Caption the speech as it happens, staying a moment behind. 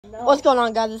no. What's going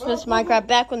on, guys? It's Mr. Minecraft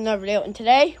back with another video, and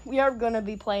today we are going to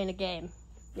be playing a game.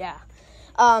 Yeah.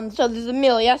 So this is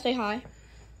Amelia. Say hi.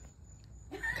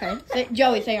 Okay.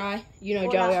 Joey, say hi. You know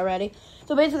Joey already.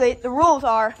 So basically, the rules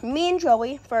are me and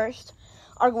Joey first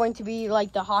are going to be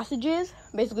like the hostages.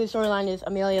 Basically, the storyline is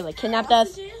Amelia like kidnapped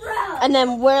us, and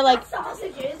then we're like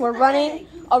we're running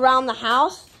around the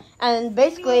house. And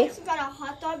basically, got a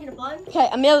hot dog in a bun. Okay,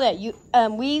 Amelia,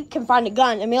 we can find a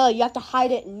gun. Amelia, you have to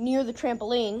hide it near the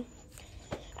trampoline,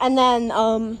 and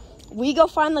then we go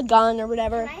find the gun or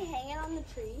whatever. Can I hang it on the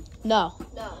tree? No.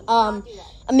 No. Don't do that.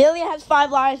 Amelia has 5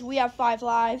 lives. We have 5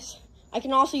 lives. I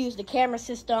can also use the camera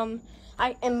system.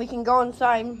 And we can go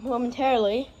inside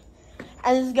momentarily.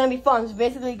 And this is gonna be fun. It's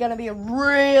basically gonna be a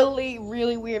really,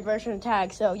 really weird version of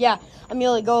tag. So yeah,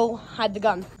 Amelia, go hide the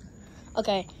gun.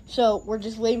 Okay, so we're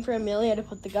just waiting for Amelia to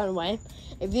put the gun away.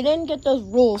 If you didn't get those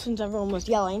rules since everyone was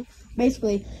yelling,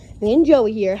 basically, me and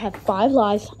Joey here have 5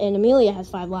 lives, and Amelia has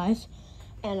 5 lives.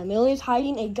 And Amelia's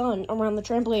hiding a gun around the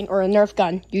trampoline, or a Nerf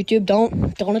gun. YouTube,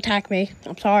 don't attack me.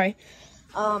 I'm sorry.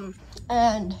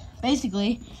 And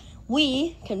basically,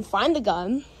 we can find the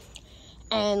gun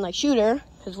and like shoot her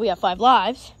because we have 5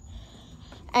 lives.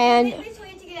 And Wait, so we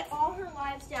have to get all her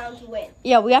lives down to win.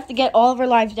 Yeah, we have to get all of her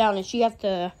lives down, and she has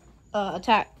to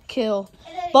kill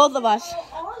both of us.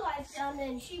 All her lives down,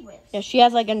 then she wins. Yeah, she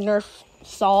has like a Nerf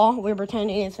saw. We're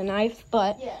pretending it's a knife,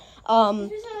 but Yeah.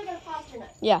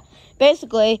 Yeah.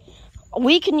 Basically,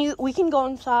 we can go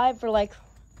inside for like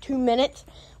 2 minutes.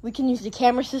 We can use the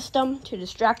camera system to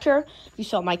distract her. You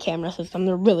saw my camera system;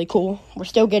 they're really cool. We're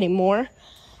still getting more,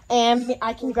 and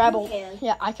I can grab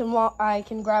I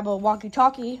can grab a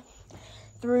walkie-talkie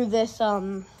through this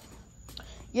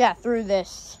through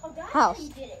this house. You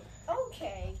did it.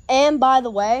 Okay. And by the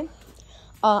way,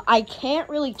 I can't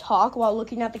really talk while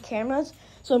looking at the cameras,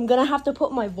 so I'm gonna have to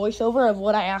put my voiceover of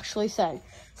what I actually said.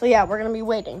 So yeah, we're gonna be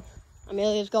waiting.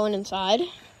 Amelia's going inside.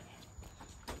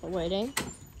 We're waiting.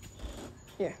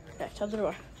 Here, okay, shut the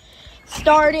door.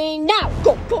 Starting now.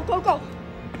 Go, go, go, go.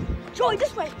 Joey,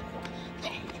 this way.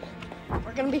 Okay.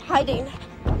 We're gonna be hiding.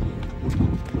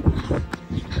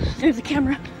 There's the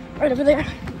camera right over there.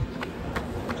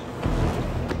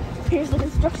 Here's the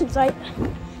construction site.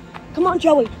 Come on,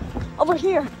 Joey. Over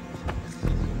here.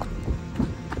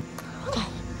 Okay.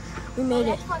 We made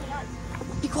it.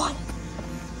 Be quiet.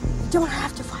 You don't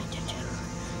have to find it.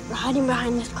 We're hiding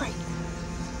behind this crate.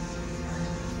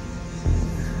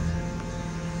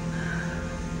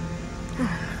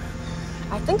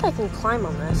 I think I can climb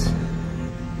on this.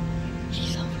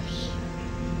 She's over here.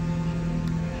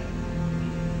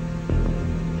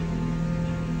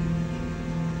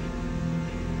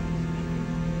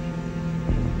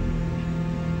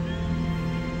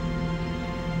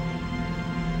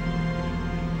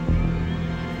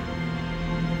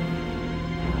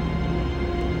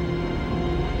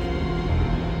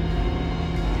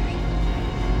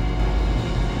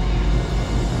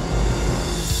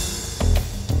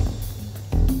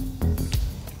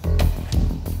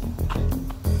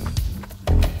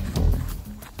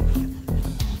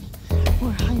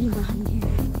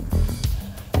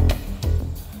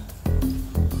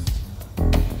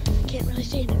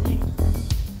 See anything.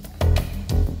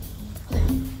 Okay.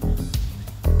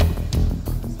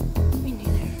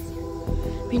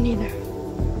 Me neither.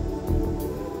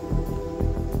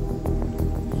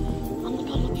 I'm gonna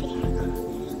go look for that.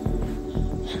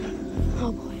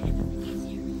 Oh boy.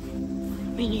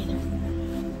 Me neither.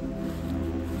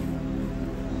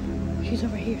 She's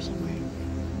over here somewhere.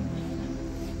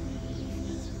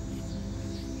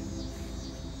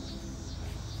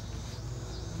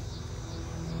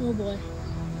 Oh boy.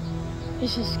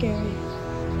 This is scary.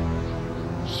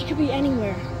 She could be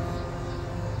anywhere.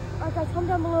 Alright guys, comment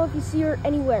down below if you see her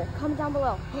anywhere. Comment down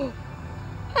below.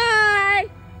 Hi!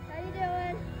 How you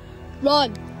doing?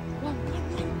 Run!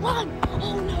 Run!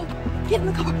 Oh no! Get in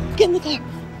the car! Get in the car!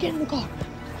 Get in the car!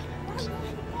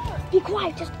 Be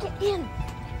quiet, just get in!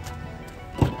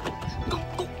 Go,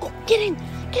 go, go! Get in!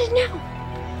 Get in now!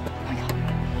 Oh my god.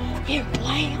 Here,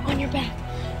 lie on your back.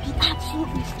 Be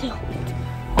absolutely still.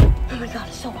 Oh my god,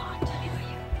 it's so hot.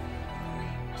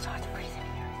 It's hard to breathe in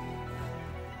here.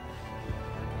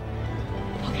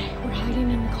 Okay, we're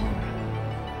hiding in the car.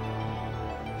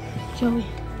 Joey,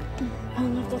 I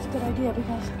don't know if that's a good idea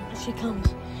because if she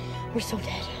comes, we're so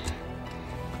dead.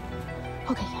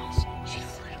 Okay, guys,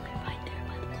 she's literally right there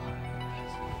by the car.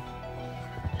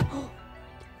 Oh.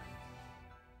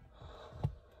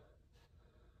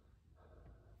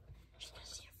 She's gonna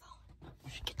see her phone.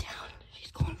 We should get down.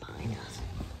 She's going behind us.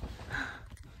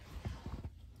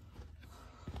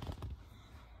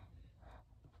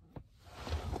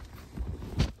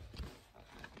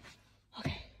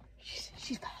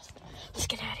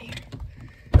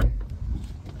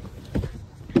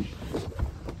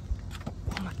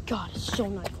 so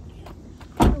nice.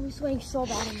 I was sweating so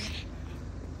bad in there.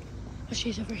 Oh,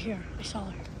 she's over here. I saw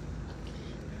her.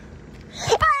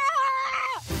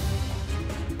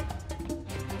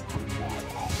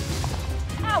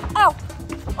 Ow! Ow!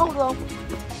 Oh, no.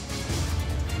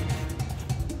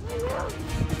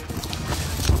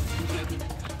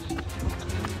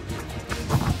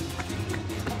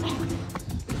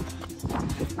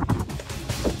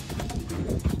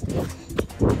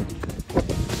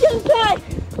 Get back!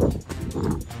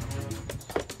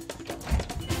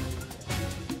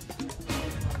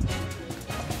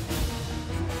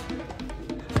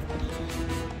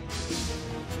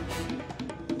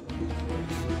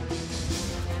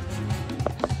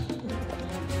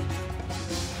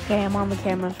 Okay, I'm on the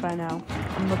cameras right now.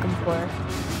 I'm looking for her.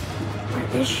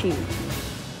 Where is she?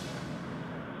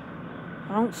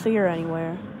 I don't see her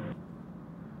anywhere.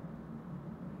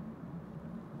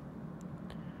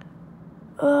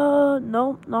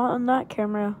 Nope, not on that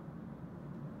camera.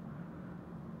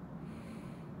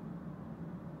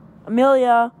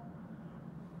 Amelia!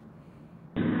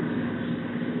 Oh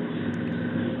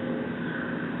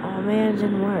man, it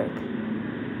didn't work.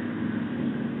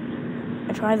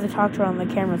 I tried to talk to her on the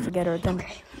camera to get her attention.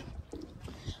 Okay.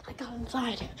 I got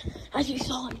inside. As you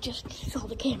saw, I just saw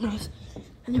the cameras,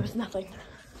 and there was nothing.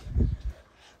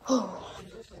 Oh,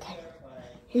 okay.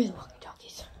 Here's the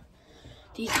walkie-talkies.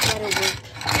 These better work.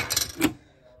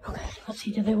 Okay, let's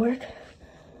see, do they work?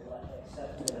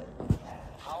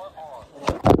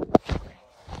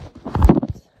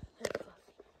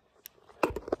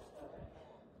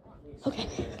 Okay,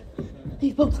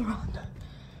 these both are on.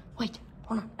 Wait,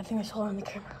 hold on. I think I saw her on the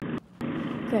camera.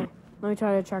 Okay, let me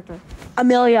try to attract her.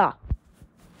 Amelia!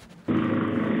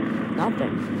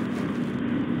 Nothing.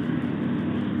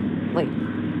 Wait,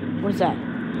 what is that?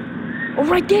 Oh,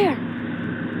 right there!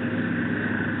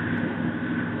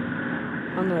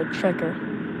 I'm gonna trick her.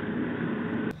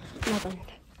 Nothing.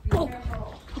 Oh,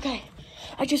 okay.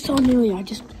 I just saw Amelia. I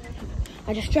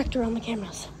just tracked her on the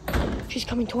cameras. She's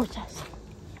coming towards us.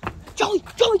 Joey,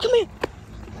 come here.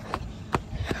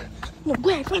 No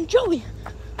way, I found Joey.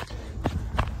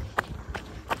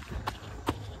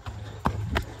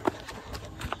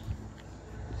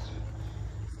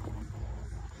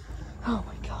 Oh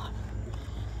my God.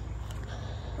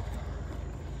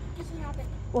 Guess what happened?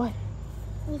 What?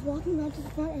 I was walking around to the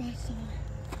front and I saw her.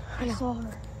 I know. I saw her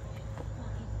walking.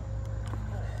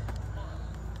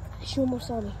 She almost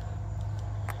saw me.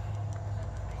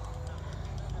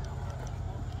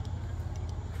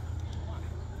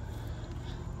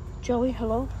 Joey,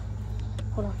 hello?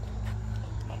 Hold on.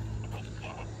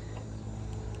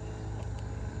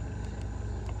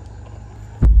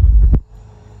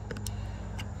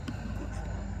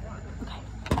 Okay.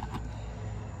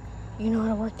 You know how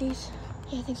to work these?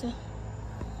 Yeah, I think so.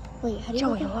 Wait, how do you Joey,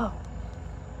 work them? hello.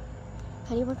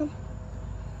 How do you work them?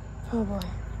 Oh boy.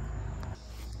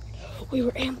 We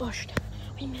were ambushed.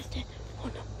 We missed it. Oh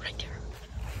no, right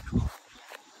there.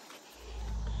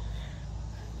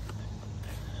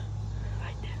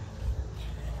 Right there.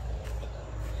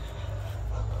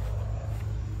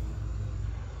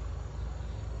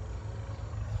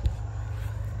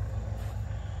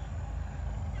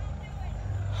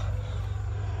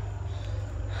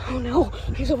 Oh no,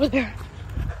 he's over there.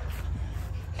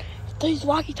 These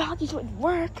walkie-talkies wouldn't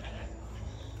work.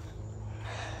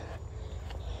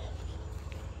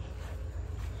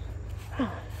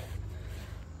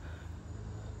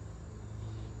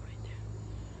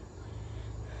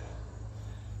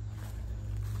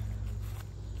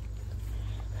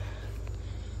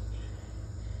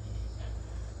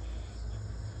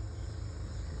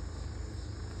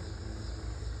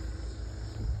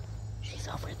 She's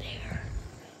over there.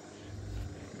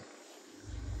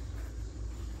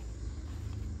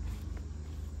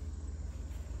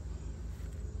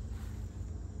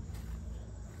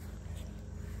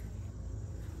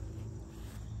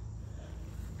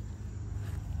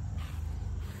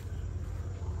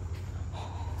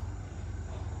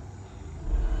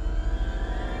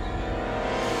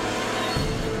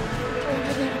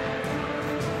 Over there.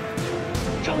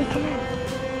 Joey, come here.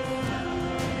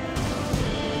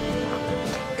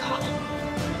 God.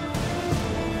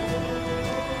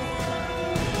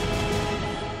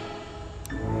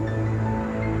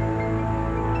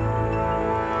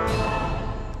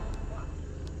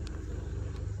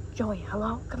 Joey,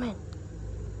 hello? Come in.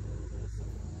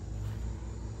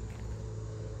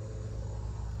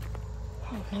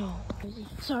 Oh no.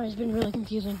 Sorry, it's been really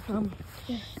confusing.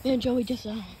 Me and Joey just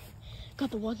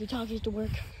got the walkie-talkies to work.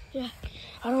 Yeah.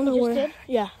 I don't know You where. just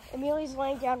did? Yeah. Amelia's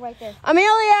laying down right there.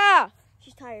 Amelia!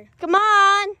 She's tired. Come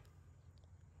on!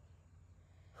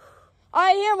 All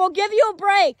right, here, we'll give you a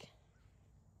break.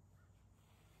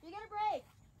 You get a break.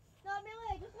 No,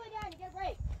 Amelia, just lay down. You get a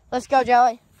break. Let's go,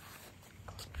 Joey.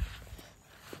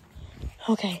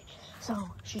 Okay, so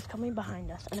she's coming behind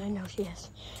us, and I know she is.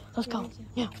 Let's go.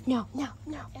 No.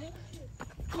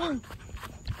 Come on.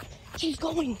 She's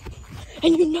going,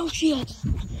 and you know she is.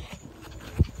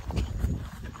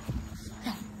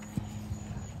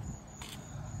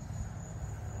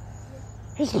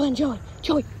 Here's the plan, Joey.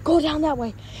 Joey, go down that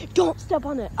way. Don't step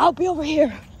on it. I'll be over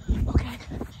here. Okay.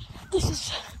 This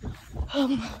is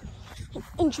an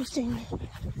interesting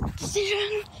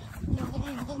decision. No.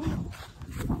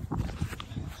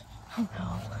 Oh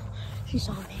no. She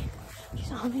saw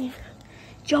me.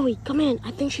 Joey, come in.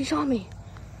 I think she saw me.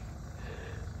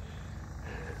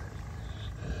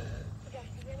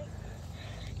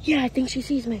 Yeah, I think she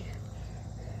sees me.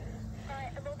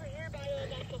 Alright, I'm over here by the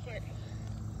medical cart.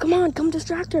 Come on, come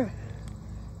distract her.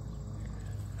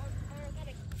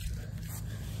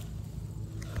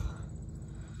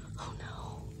 Oh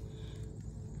no.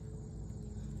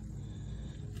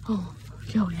 Oh,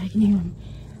 Joey, I can hear him.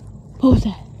 What was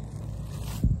that?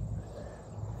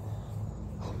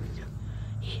 Oh,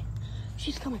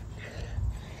 she's coming.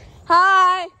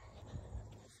 Hi.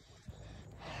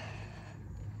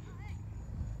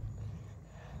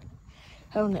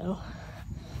 Oh no.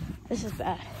 This is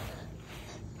bad.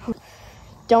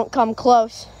 Don't come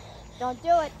close. Don't do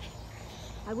it.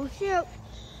 I will shoot.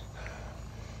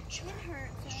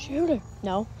 Shoot her.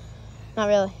 No, not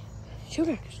really. Shoot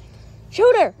her.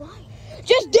 Why?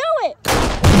 Just do it.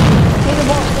 Take a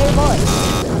bullet.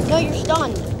 No, you're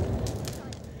stunned.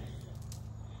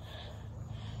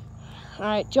 All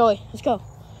right, Joey, let's go.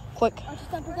 Quick. I'm just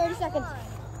done for 30 seconds.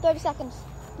 30 seconds.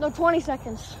 No, 20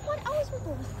 seconds. What? I was with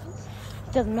 30 seconds.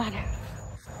 It doesn't matter.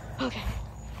 Okay.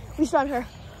 We stun her.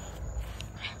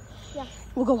 Yeah.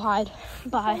 We'll go hide.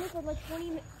 Bye. For like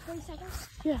 20 seconds.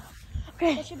 Yeah.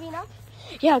 Okay. That should be enough.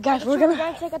 Yeah, guys, we're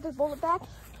gonna take out this bullet back.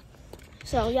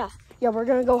 So yeah. Yeah, we're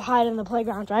gonna go hide in the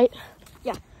playground, right?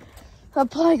 Yeah. The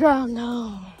playground,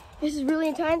 no. This is really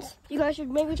intense. You guys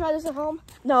should maybe try this at home.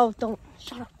 No, don't.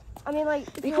 Shut up. I mean, like,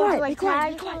 if Be you want to, quiet, like, be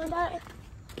quiet, tag be or something like that.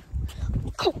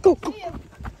 Go.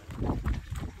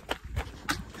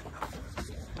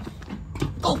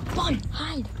 Go, fine,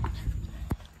 hide.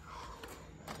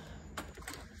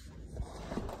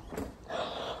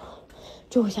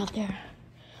 Joey's out there.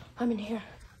 I'm in here.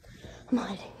 I'm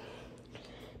hiding.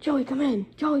 Joey, come in.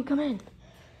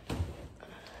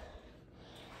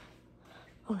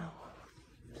 Oh no.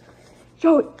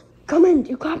 Joey, come in.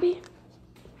 You copy?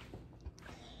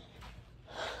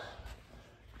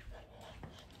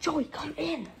 Joey, come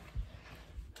in.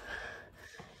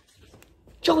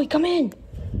 Joey, come in.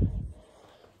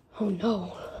 Oh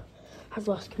no. I've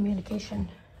lost communication.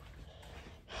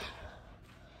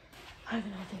 I have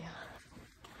an idea.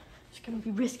 It's gonna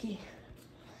be risky.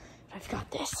 But I've got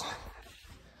this.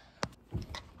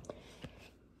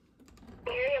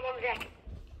 Here I am on the deck.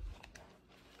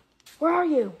 Where are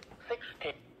you?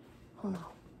 16. Oh no.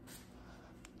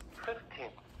 15.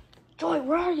 Joey,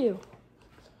 where are you?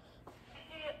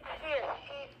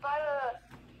 She's by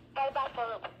the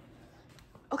bathtub.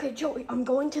 Okay, Joey, I'm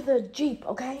going to the Jeep,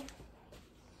 okay?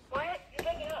 What? You're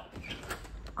taking up.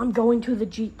 I'm going to the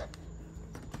Jeep.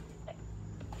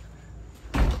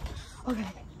 Okay.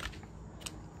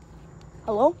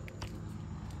 Hello?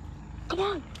 Come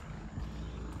on.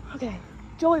 Okay.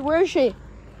 Joey, where is she?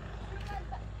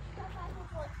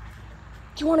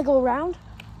 Do you want to go around?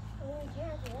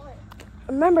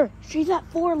 Remember, she's at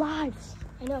 4 lives.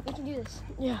 I know, we can do this.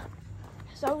 Yeah.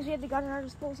 As long as we have the gun at our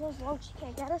disposal, as long as she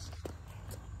can't get us.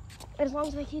 And as long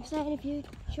as I keep saying, if you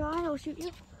try, I'll shoot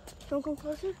you. Don't come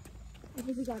closer. I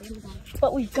think we got it.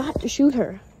 But we've got to shoot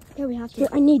her. Yeah, we have to. Here,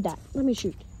 I need that. Let me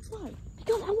shoot. Why?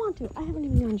 Because I want to. I haven't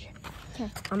even gone yet. Okay.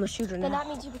 I'm the shooter now. Then that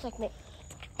means you protect me.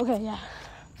 Okay, yeah.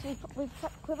 So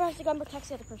whoever has the gun protects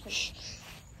the other person. Shh.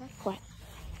 Okay. Quiet.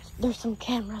 There's some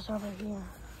cameras over here.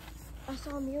 I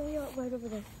saw Amelia right over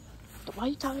there. Why are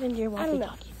you talking into your I don't know.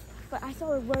 walkie-talkie? But I saw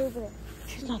her right over there.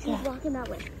 She's not She's there. walking that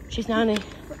way. She's not in.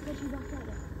 But she walked that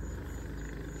way.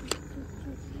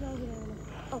 She's over there.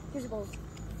 Oh, here's a bullet.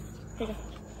 Here you go.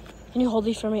 Can you hold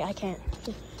these for me? I can't.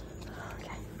 Okay.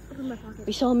 Open my pocket.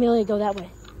 We saw Amelia go that way.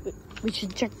 We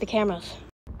should check the cameras.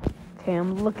 Okay,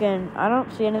 I'm looking. I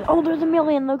don't see anything. Oh, there's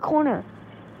Amelia in the corner.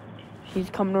 She's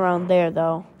coming around there,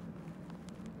 though.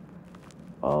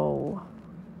 Oh.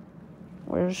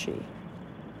 Where is she?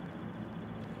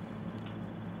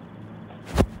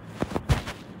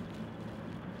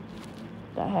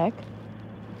 The heck?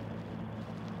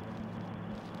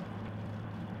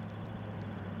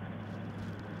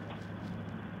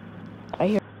 I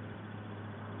hear.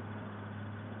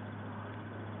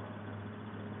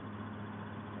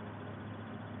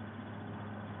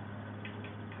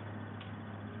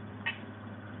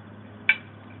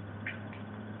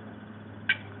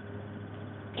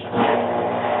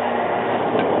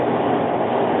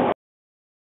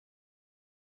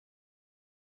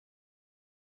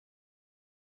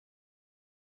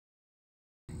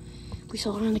 We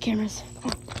saw it on the cameras.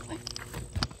 Come on. Wait.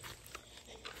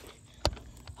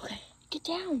 Okay, get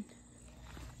down.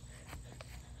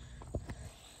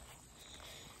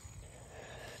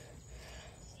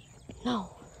 No,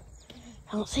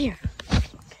 I don't see her.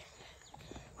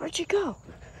 Where'd she go?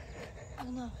 I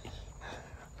don't know.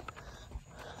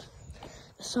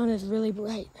 The sun is really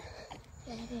bright.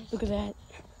 Yeah, it is. Look at that.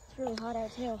 It's really hot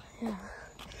out too. Yeah.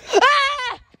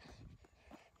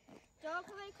 Don't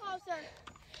come any closer.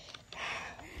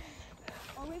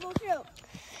 Or we will shoot.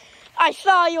 I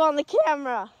saw you on the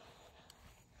camera.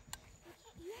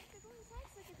 You have to go inside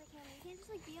to look at the camera. You can't just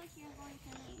like be out here and go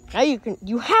inside. Now you can.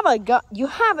 You have a gun. You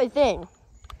have a thing.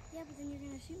 Yeah, but then you're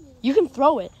gonna shoot me. You can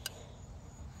throw it.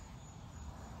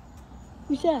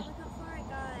 Who's that? Look how far I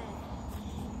got.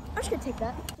 I'm just gonna take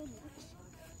that.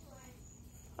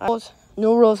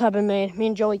 New rules have been made. Me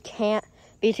and Joey can't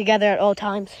be together at all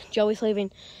times. Joey's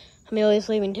leaving. Amelia's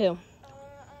leaving too. I don't know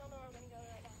where I'm gonna go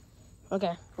right now.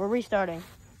 Okay, we're restarting.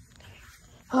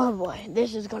 Oh boy,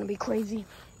 this is gonna be crazy.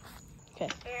 Okay.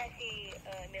 Where I see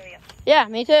Amelia. Yeah,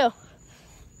 me too.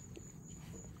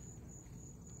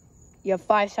 You have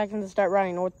 5 seconds to start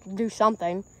running or do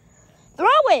something. Throw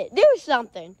it! Do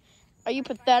something! Are you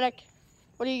pathetic?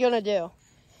 What are you gonna do?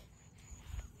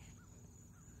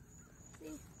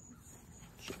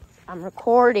 I'm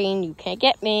recording. You can't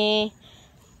get me.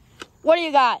 What do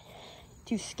you got?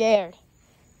 Too scared.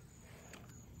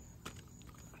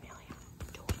 Amelia,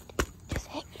 do it. Just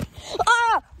hit me.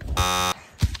 Ah!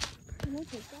 Can I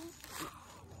take that?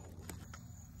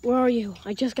 Where are you?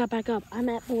 I just got back up. I'm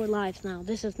at 4 lives now.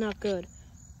 This is not good.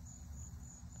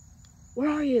 Where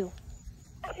are you?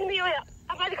 Amelia,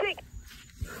 I'm by the creek.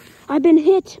 I've been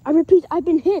hit. I repeat, I've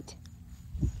been hit.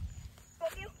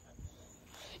 With you?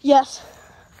 Yes.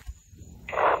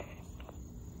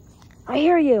 I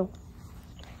hear you.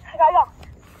 I gotta go.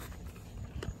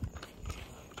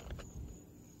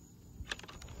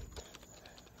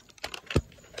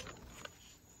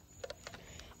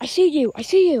 I see you. I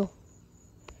see you.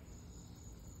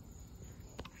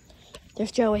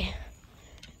 There's Joey.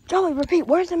 Joey, repeat.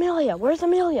 Where's Amelia? Where's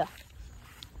Amelia?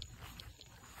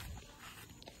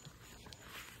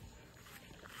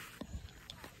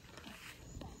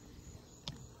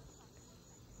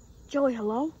 Joey,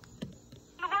 hello?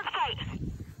 The work site.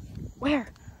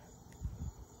 Where?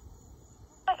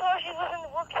 I thought she was in the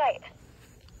work site.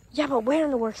 Yeah, but where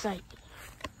in the work site?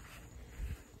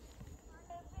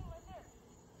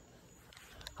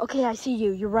 Okay, I see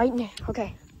you. You're right near.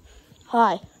 Okay.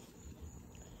 Hi.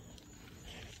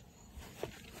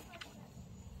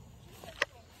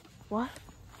 What?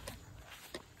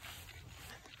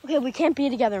 Okay, we can't be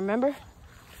together, remember?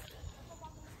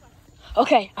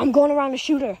 Okay, I'm going around to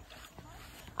shoot her.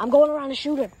 I'm going around to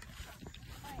shoot her.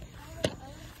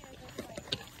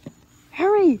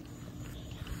 Hurry!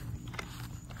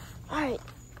 Alright.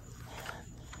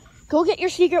 Go get your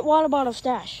secret water bottle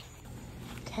stash.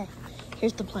 Okay,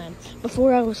 here's the plan.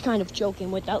 Before I was kind of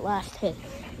joking with that last hit.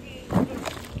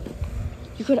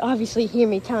 You could obviously hear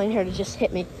me telling her to just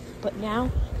hit me. But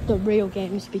now, the real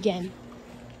games begin.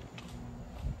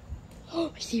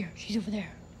 Oh, I see her. She's over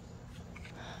there.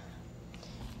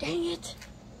 Dang it.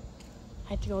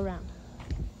 I have to go around.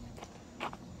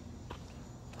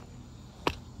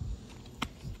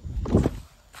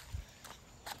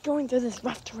 Going through this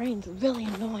rough terrain is really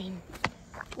annoying.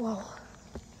 Whoa.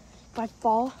 If I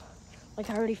fall, like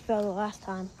I already fell the last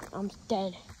time, I'm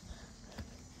dead.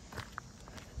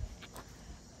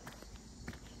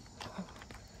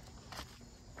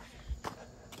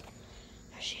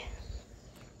 There she is.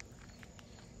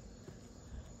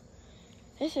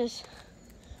 This is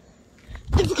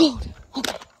difficult.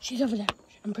 Okay, she's over there.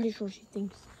 I'm pretty sure she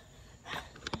thinks.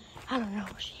 I don't know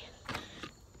where she is.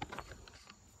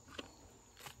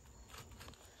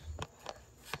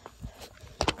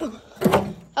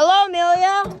 Hello,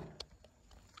 Amelia.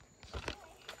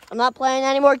 I'm not playing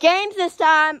any more games this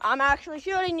time. I'm actually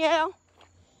shooting you.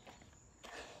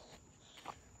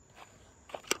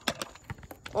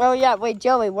 Oh, yeah. Wait,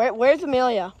 Joey, where's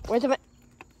Amelia? Where's Amelia?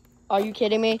 Are you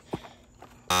kidding me?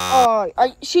 Oh,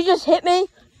 she just hit me?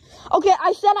 Okay,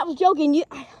 I said I was joking.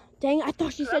 Dang, I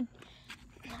thought she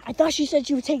said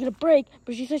she was taking a break,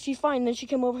 but she said she's fine. Then she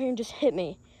came over here and just hit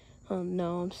me. Oh,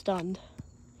 no, I'm stunned.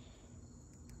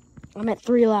 I'm at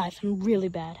 3 lives. I'm really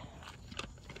bad.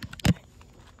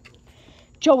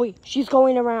 Joey, she's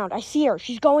going around. I see her.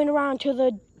 She's going around to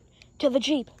the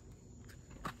Jeep.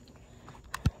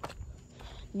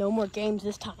 No more games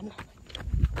this time.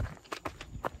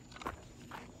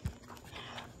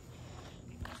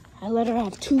 I let her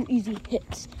have 2 easy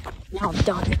hits. Now I'm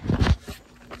done.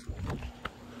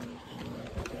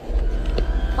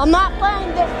 I'm not playing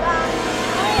this time.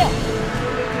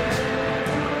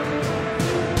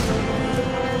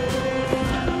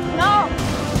 No.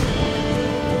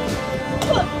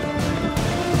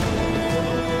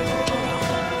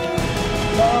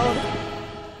 Load.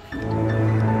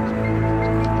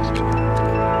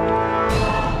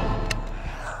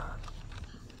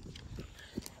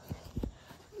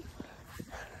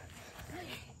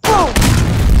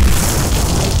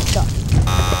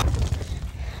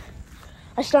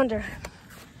 I stunned her.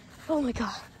 Oh my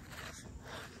God.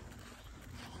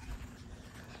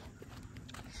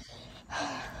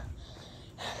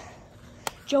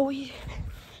 Joey's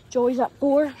at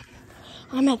 4.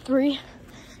 I'm at 3.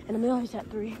 And Amelia's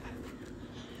at 3.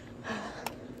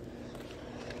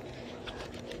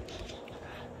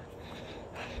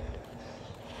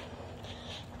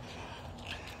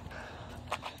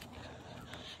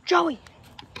 Joey!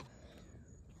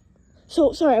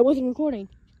 So, sorry, I wasn't recording.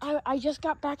 I just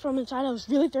got back from inside. I was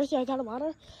really thirsty. I got a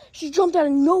water. She jumped out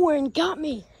of nowhere and got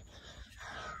me.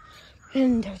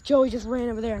 And Joey just ran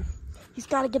over there. He's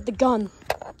got to get the gun.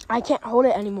 I can't hold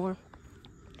it anymore.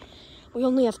 We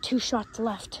only have 2 shots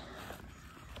left.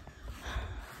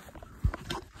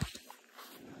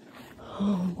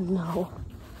 Oh, no.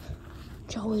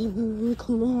 Joey,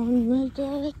 come on, make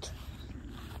it.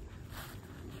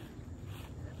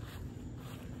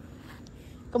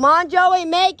 Come on, Joey,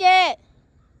 make it.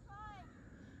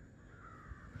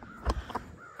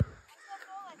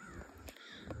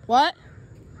 What?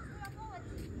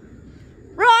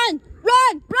 Run!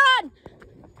 Run! Run!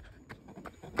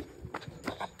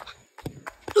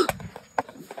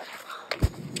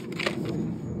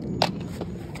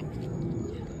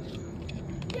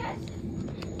 Yes!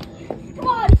 Come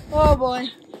on! Oh boy.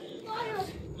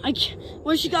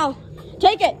 Where'd she go?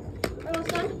 Take it!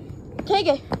 Take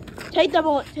it. Take the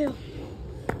bullet too.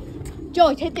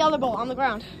 Joey, take the other bullet on the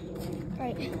ground.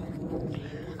 Right.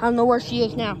 I don't know where she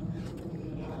is now.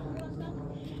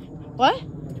 What? How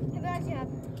many bags do you have?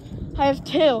 I have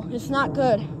 2. It's not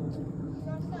good. It's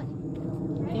not done.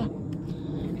 Right? Yeah.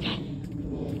 Okay.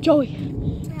 Joey,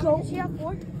 go. Does she have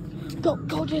 4?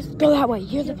 Just go that way.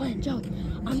 Here's the plan, Joey.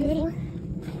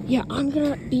 I'm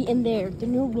gonna be in there. The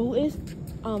new rule is,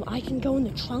 I can go in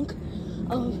the trunk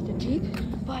of the Jeep,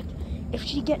 but if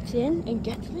she gets in and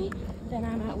gets me, then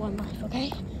I'm at 1 life,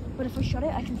 okay? But if I shut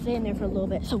it, I can stay in there for a little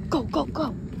bit. So go.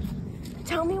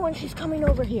 Tell me when she's coming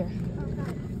over here.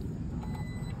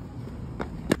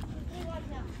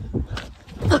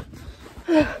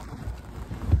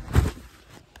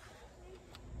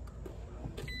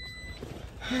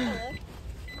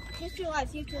 Just 2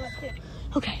 lives. You have 2 lives too.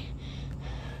 Okay.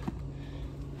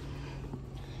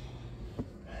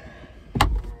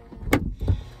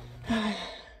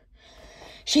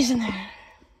 She's in there.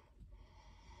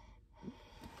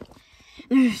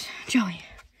 There's Joey.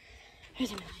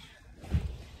 Here's Amelia.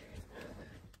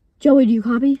 Joey, do you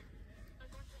copy?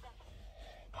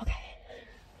 Okay.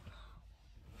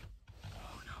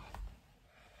 Oh no.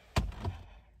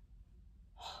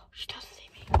 Oh, she doesn't see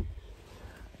me.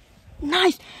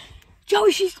 Nice!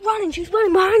 Joey, she's running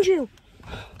behind you.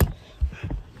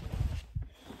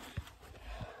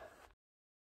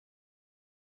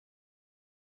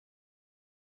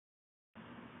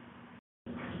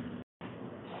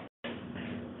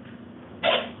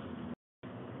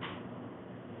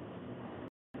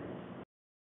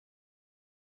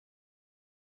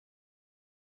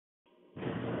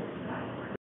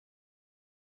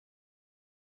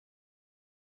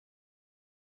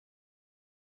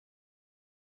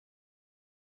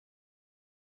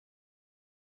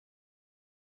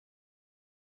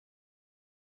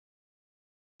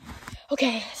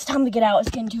 Okay, it's time to get out. It's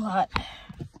getting too hot.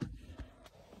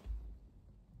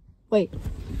 Wait.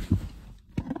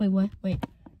 What? Wait.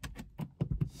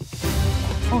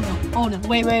 Oh no.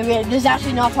 Wait. This is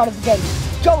actually not part of the game.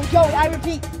 Joey, I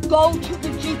repeat, go to the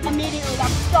Jeep immediately.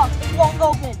 I'm stuck. It won't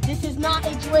open. This is not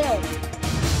a drill.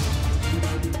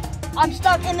 I'm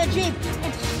stuck in the Jeep.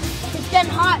 It's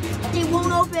getting hot. It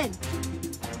won't open.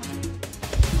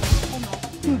 Oh no.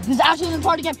 Dude, this is actually not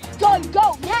part of the game. Joey,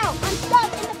 go now. I'm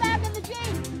stuck in the back of the Jeep.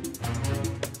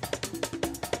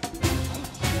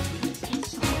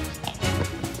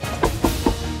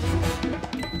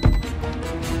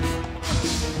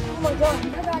 I got it.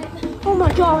 Oh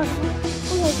my god,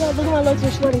 look at my legs,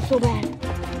 are sweating so bad.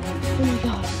 Oh my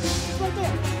god. It's right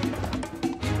there.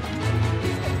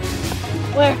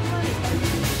 Where?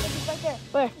 It's right there.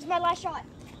 Where? This is my last shot.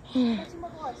 That's my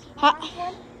last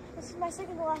one. This is my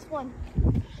second to last one.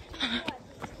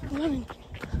 I'm running.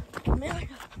 Amelia.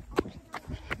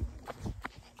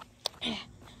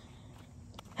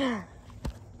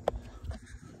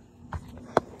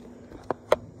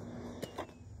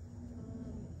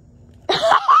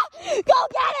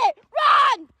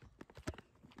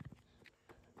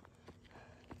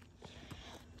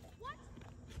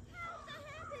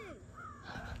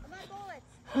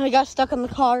 I got stuck in the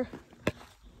car.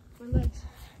 My legs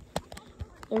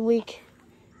are weak.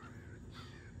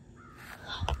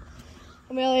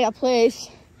 Amelia, please.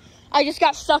 I just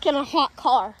got stuck in a hot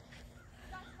car.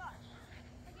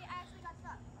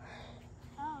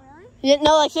 Oh, really? Yeah,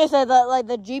 no, like seriously,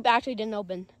 the Jeep actually didn't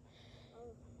open.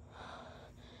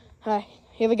 All right,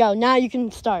 here we go. Now you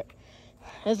can start.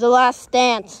 It's the last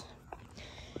stance.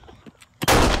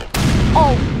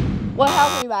 Oh, what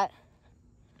health are you at?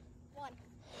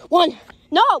 1.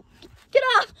 No, get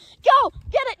off. Go,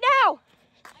 get it now.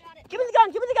 I got it. Give me the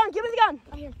gun. Give me the gun. Give me the gun.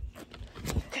 Right here.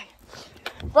 Okay.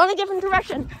 Run a different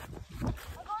direction. I'm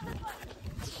going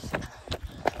this way.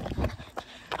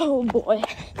 Oh boy,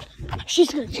 she's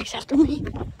gonna chase after me.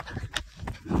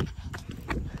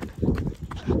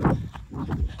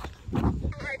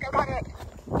 Alright, I got it.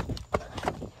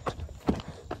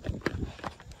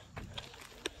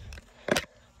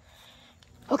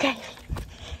 Okay.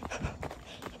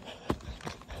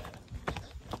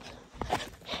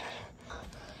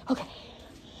 Okay,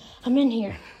 I'm in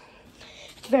here.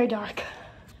 It's very dark.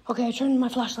 Okay, I turned my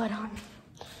flashlight on.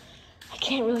 I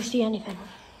can't really see anything.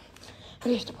 But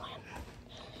here's the plan.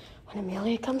 When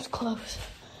Amelia comes close,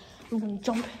 I'm gonna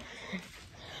jump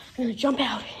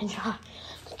out and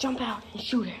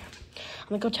shoot her. I'm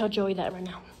gonna go tell Joey that right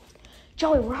now.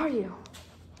 Joey, where are you?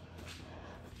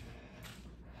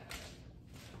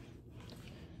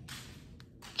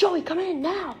 Joey, come in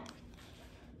now.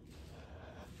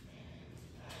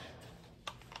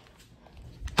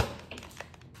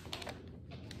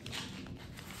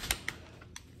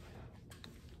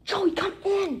 Joey, come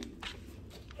in.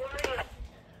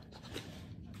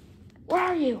 Where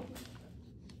are you?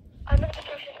 I'm at the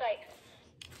construction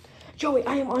site. Joey,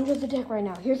 I am under the deck right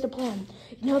now. Here's the plan.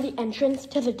 You know the entrance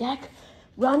to the deck?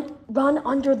 Run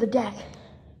under the deck.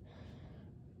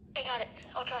 I got it.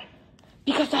 I'll try.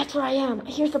 Because that's where I am.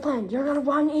 Here's the plan. You're gonna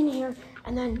run in here,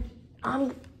 and then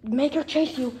I'm make her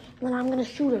chase you, and then I'm gonna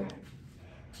shoot her.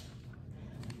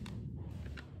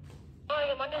 I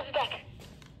am under the deck.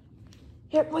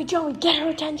 Here, wait, Joey, get her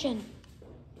attention.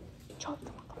 Joey,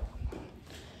 come on.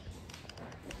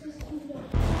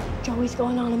 Joey's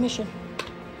going on a mission.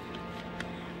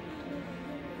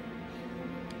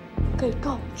 Okay,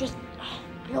 go. Just,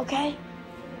 you okay?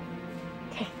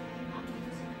 Okay.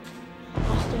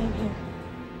 I'll stay in here.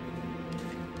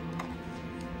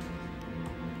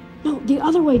 No, the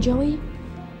other way, Joey.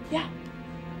 Yeah,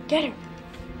 get her.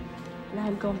 Now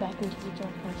I'm going back into the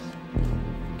darkness.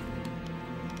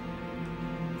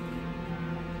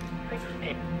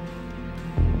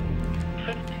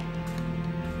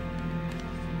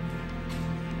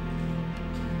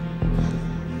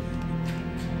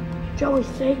 Joey,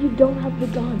 say you don't have the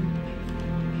gun.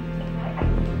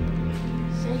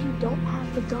 Say you don't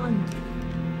have the gun.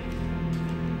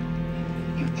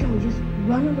 Here, Joey, just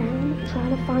run around, try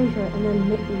to find her, and then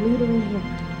lead her in here.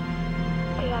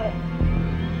 I got it.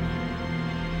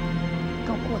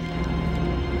 Go quick.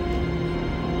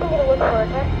 I'm gonna look for her,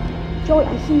 okay? Joey, I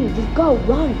see you. Just go,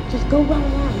 run. Just go run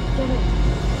around. Get her.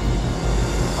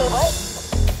 Wait, what?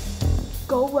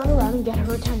 Go run around and get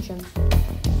her attention.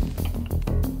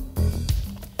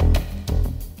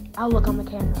 I'll look on the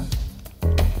camera.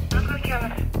 I'm on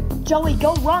camera. Joey,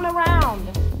 go run around.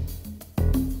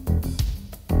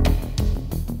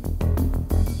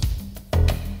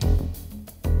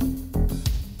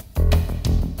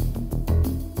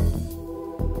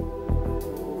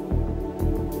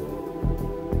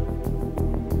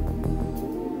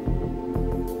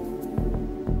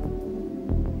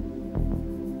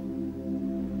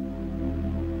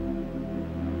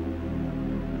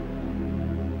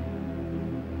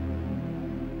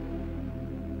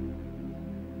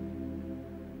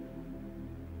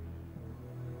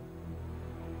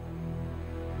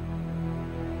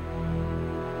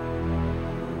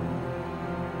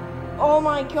 Oh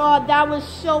my god, that was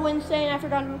so insane. I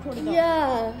forgot to record it.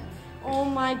 Yeah. Oh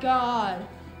my god.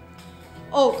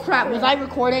 Oh crap, was I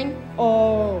recording?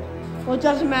 Oh. Well, it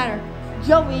doesn't matter.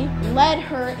 Joey led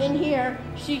her in here.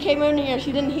 She came in here.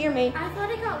 She didn't hear me. I thought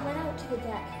it got let out to the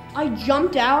deck. I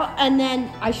jumped out and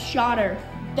then I shot her.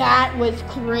 That was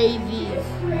crazy.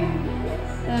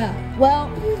 Yeah. Well,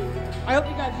 I hope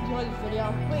you guys enjoyed this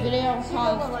video.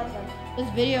 This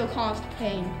video caused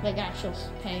pain, like actual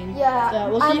pain. Yeah, So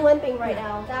we'll I'm see. limping right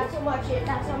now. That's how much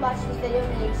this video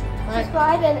needs. Alright.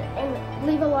 Subscribe and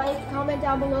leave a like, comment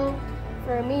down below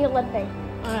for me limping.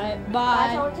 Alright, That's bye.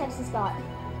 how intense this got.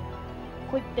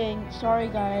 Quick thing, sorry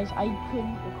guys, I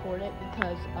couldn't record it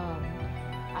because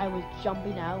I was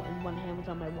jumping out and one hand was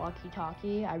on my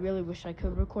walkie-talkie. I really wish I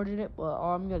could have recorded it, but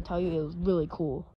all I'm gonna tell you, it was really cool.